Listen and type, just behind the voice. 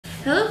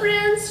Hello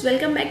friends,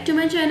 welcome back to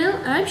my channel.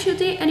 I am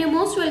Shruti and you're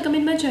most welcome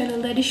in my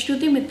channel, that is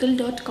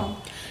shrutimithil.com.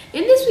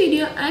 In this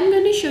video, I am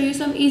going to show you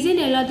some easy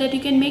nail art that you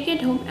can make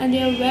at home, and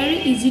they are very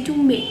easy to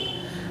make.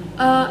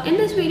 In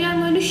this video, I am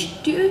going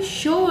to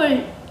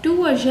show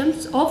two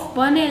versions of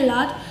one nail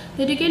art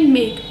that you can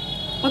make.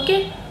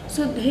 Okay,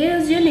 so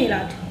here's your nail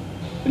art.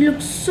 It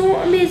looks so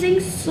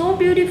amazing, so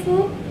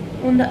beautiful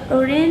on the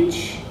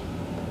orange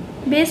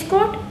base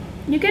coat.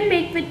 You can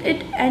make with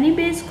it any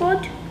base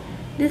coat.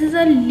 This is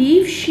a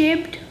leaf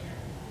shaped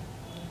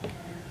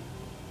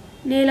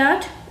nail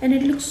art and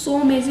it looks so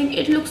amazing.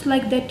 It looks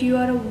like that you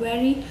are a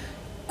very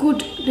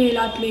good nail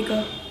art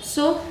maker.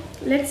 So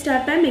let's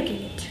start by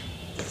making it.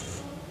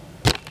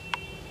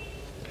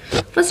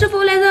 First of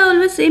all, as I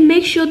always say,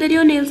 make sure that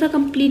your nails are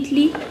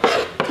completely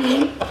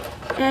clean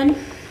and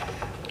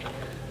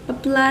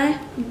apply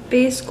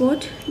base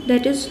coat,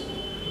 that is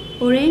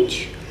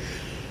orange.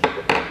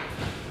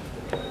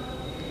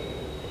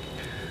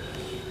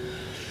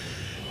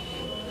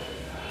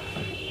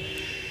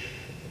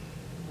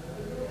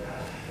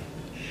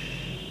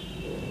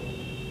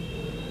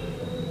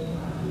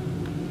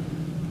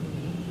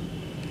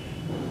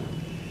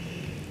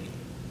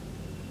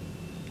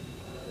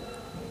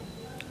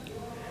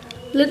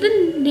 Let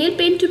the nail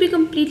paint to be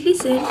completely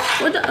set.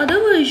 For the other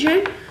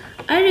version,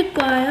 I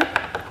require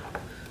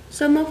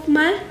some of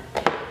my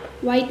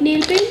white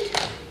nail paint.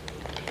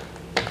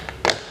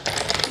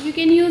 You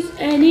can use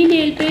any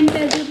nail paint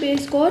as your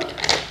base coat.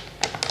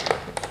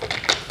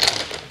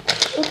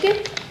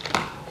 Okay.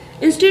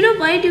 Instead of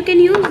white, you can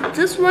use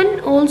this one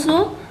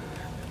also.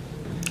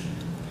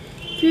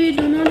 If you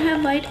do not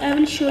have white, I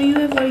will show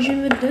you a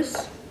version with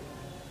this.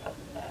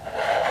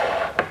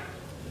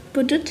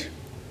 Put it.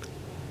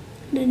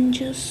 Then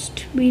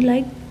just be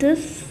like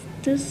this,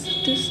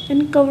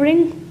 and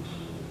covering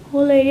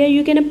whole area.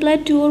 You can apply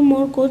 2 or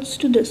more coats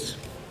to this.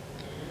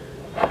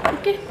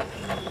 Okay.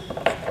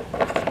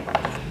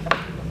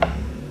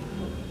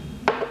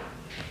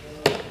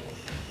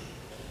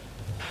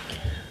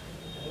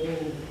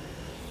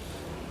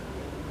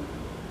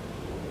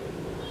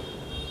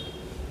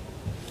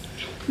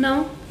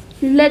 Now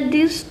let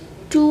these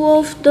 2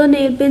 of the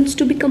nail paints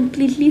to be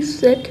completely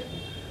set.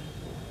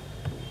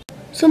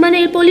 So my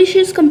nail polish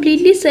is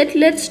completely set.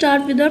 Let's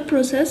start with our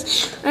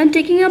process. I am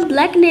taking a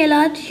black nail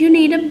art. You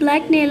need a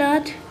black nail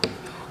art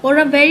or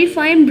a very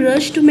fine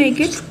brush to make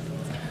it.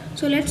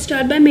 So let's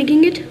start by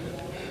making it.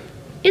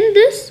 In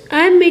this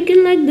I am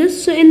making like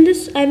this. So in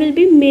this I will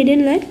be made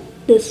in like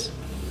this.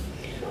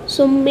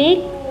 So make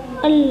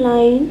a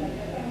line.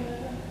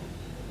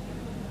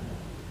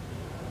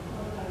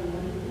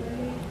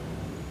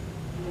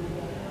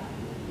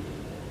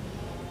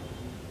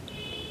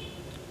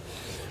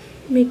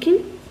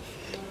 Making.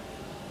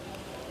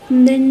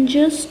 And then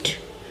just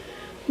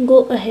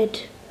go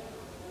ahead.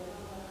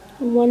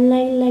 One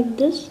line like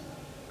this,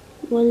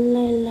 one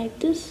line like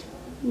this,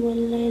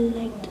 one line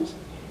like this,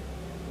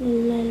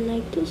 one line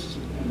like this,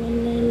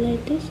 one line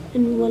like this,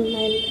 and one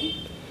line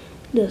like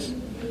this.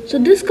 So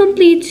this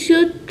completes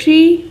your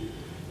tree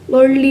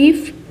or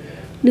leaf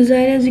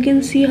design. As you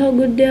can see how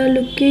good they are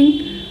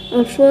looking.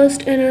 A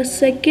first and a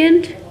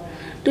second.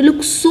 They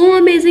look so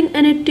amazing,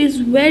 and it is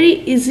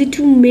very easy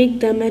to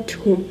make them at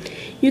home.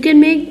 You can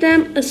make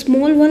them a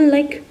small one,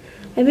 like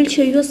I will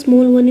show you a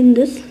small one in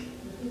this.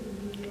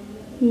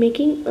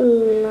 Making a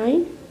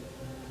line,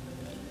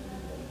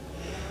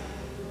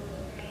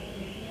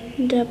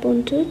 dab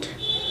onto it,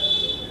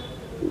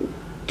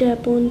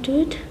 dab onto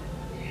it,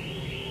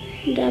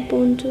 dab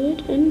onto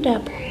it, and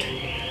dab onto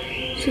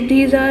it. So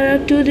these are our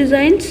 2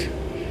 designs.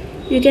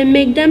 You can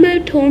make them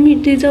at home.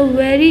 These are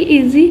very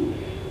easy.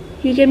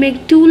 You can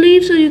make 2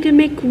 leaves or you can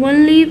make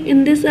 1 leaf.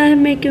 In this I have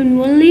making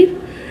 1 leaf.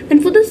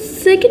 And for the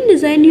second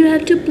design, you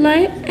have to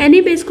apply any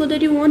base coat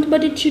that you want,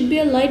 but it should be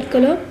a light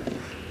color.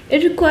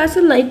 It requires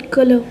a light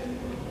color.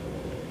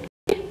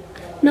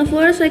 Now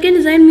for a second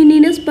design, we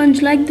need a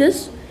sponge like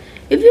this.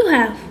 If you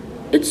have,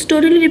 it's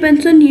totally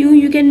depends on you.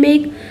 You can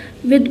make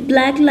with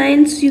black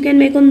lines. You can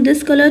make on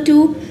this color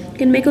too. You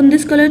can make on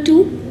this color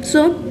too.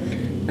 So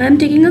I am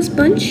taking a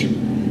sponge,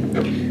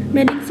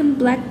 making some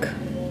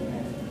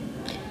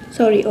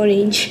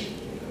orange.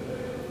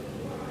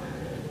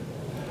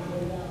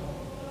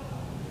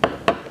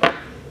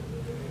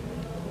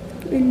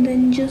 And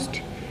then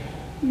just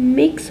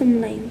make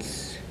some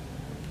lines.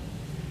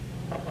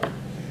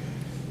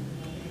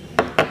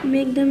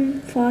 Make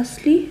them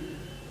fastly,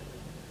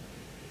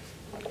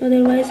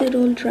 otherwise it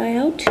will dry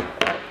out.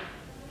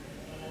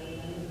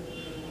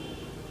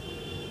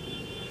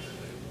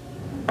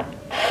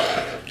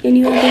 And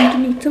you are going to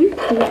need some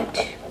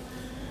red.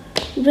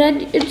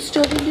 Red, it's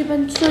totally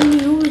depends on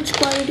you which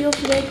quality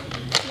of red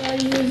you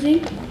are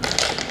using.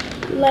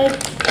 Like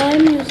I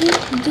am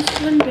using this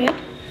one red.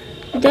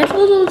 That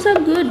was also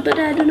good, but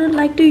I do not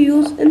like to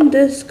use in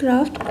this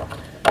craft.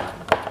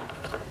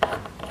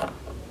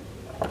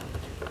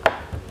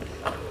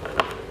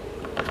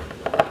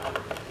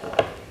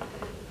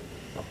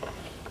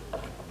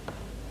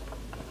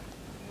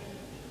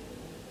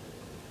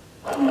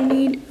 You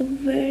need a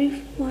very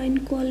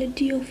fine quality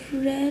quality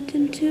of red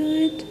into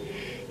it.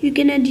 You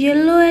can add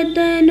yellow at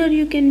the end, or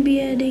you can be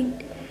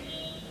adding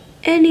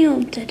any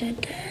of that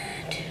at the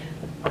end.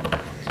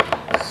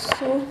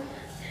 So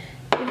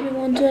if you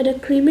want to add a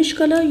creamish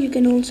color, you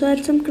can also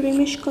add some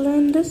creamish color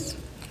in this.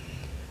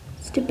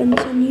 It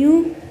depends on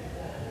you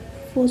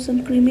for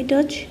some creamy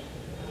touch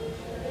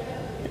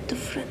at the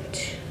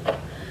front.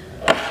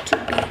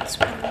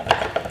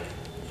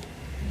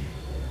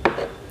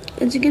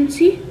 As you can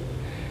see,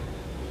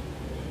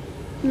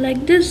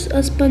 like this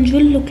a sponge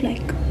will look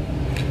like.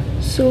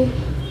 So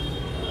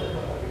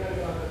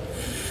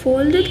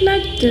fold it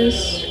like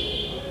this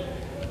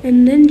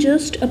and then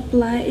just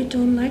apply it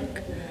on,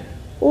 like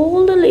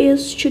all the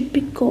layers should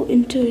be go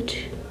into it.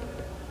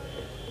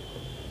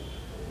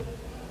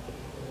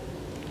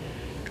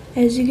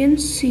 As you can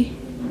see.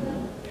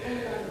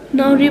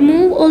 Now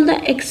remove all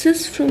the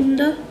excess from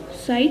the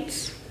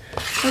sides.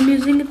 I'm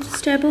using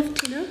this type of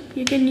thinner.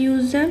 You can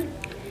use them.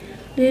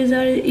 These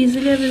are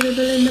easily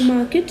available in the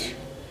market.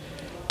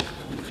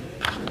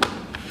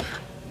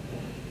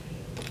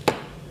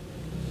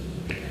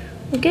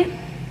 Okay.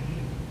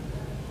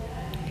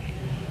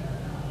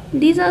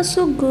 These are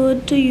so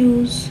good to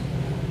use.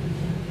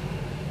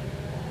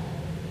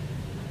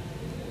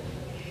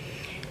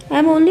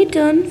 I'm only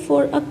done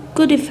for a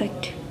good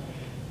effect.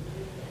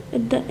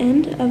 At the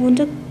end, I want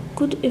a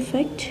good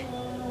effect.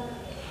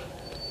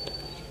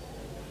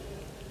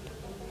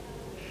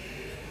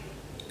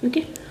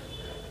 Okay.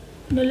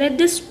 Now let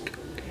this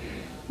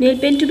nail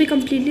paint to be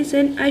completely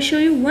set. I show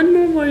you one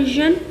more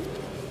version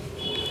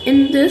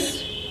in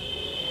this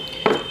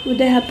with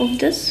the help of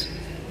this.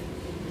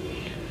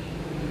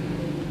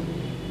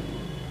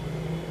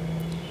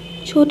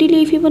 छोटी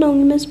leaf ही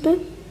बनाऊंगी मैं इस पे,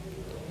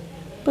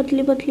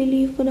 पतली पतली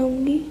leaf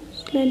बनाऊंगी,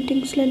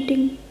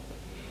 slanting.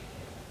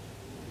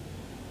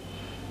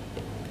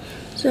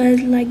 So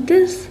as like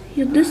this,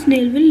 this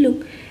nail will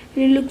look,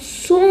 and it looks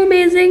so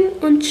amazing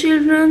on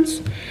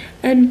children's.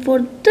 And for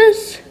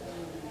this,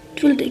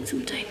 it will take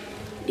some time.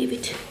 Leave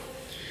it.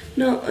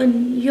 Now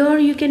on your,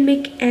 you can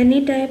make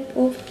any type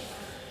of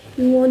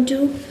you want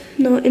to.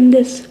 Now in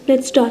this,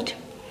 let's start.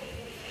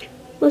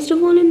 First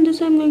of all, in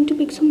this I'm going to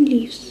pick some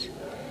leaves.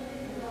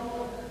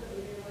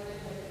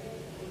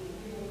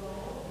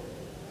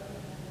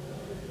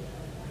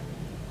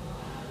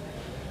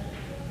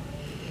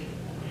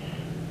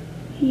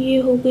 ये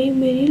हो गई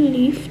मेरी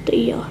leaf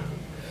तैयार.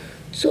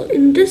 So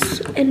in this,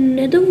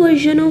 another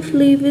version of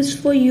leaf is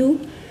for you,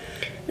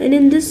 and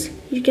in this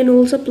you can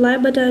also apply,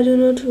 but I do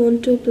not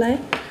want to apply.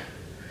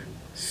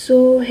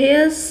 So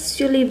here's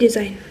your leaf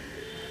design.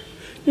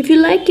 If you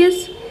like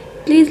this,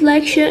 please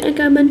like, share and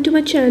comment to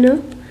my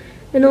channel,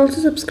 and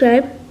also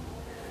subscribe.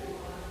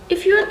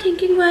 If you are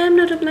thinking why I'm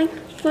not applying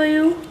for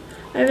you,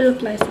 I will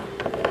apply some.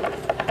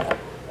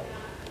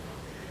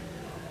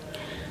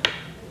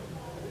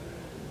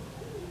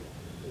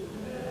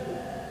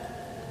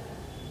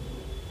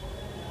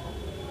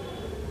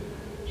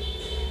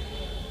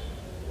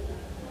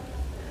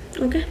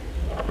 Okay.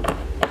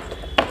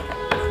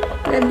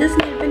 Let this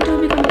nail paint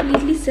to be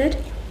completely set.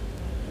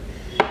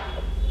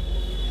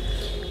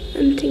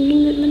 I'm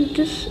thinking that when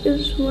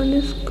this one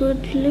is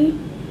goodly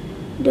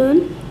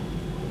done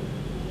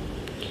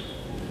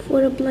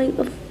for applying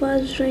a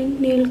fast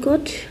drying nail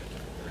coat.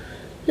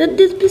 Let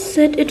this be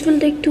set. It will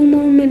take 2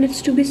 more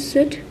minutes to be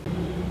set.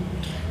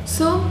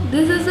 So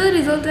this is the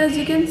result. As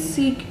you can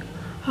see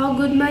how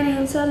good my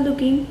nails are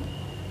looking.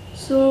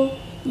 So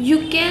you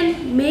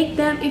can make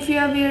them if you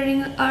are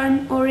wearing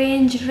an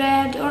orange,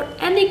 red or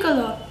any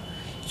color.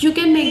 You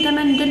can make them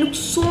and they look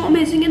so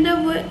amazing, and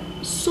they're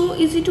so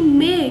easy to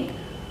make.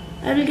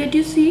 I will get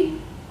you see.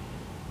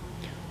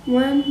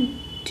 1,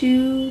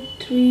 2,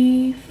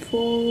 3,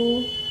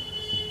 4.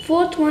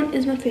 Fourth one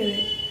is my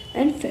favorite,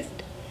 and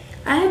fifth.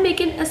 I have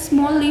making a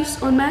small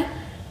leaves on my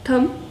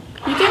thumb.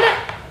 You can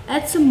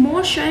add some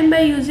more shine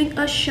by using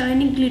a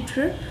shiny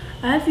glitter.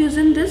 I have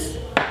using this,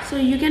 so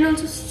you can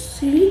also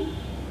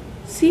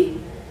see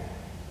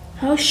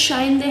how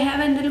shine they have,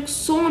 and they look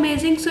so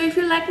amazing. So if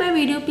you like my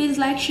video, please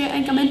like, share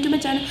and comment to my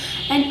channel,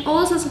 and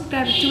also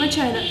subscribe to my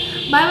channel.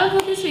 Bye bye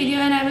for this video,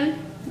 and I will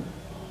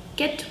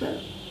get well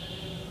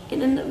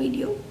in another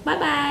video. Bye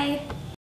bye.